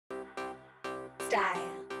Style.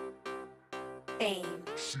 Fame.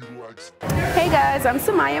 Hey guys, I'm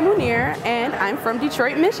Samaya Munir and I'm from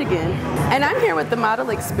Detroit, Michigan. And I'm here with the Model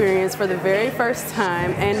Experience for the very first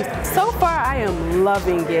time, and so far I am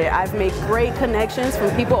loving it. I've made great connections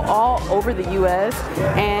from people all over the US,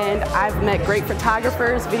 and I've met great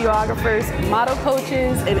photographers, videographers, model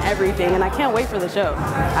coaches, and everything, and I can't wait for the show.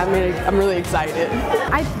 I'm really excited.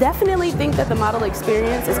 I definitely think that the Model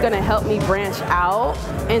Experience is going to help me branch out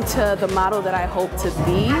into the model that I hope to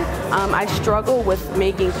be. I struggle with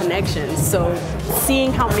making connections, so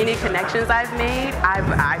seeing how many connections I've made,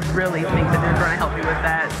 I really think that they're going to help me with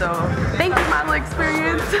that. So thank you, Model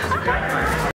Experience.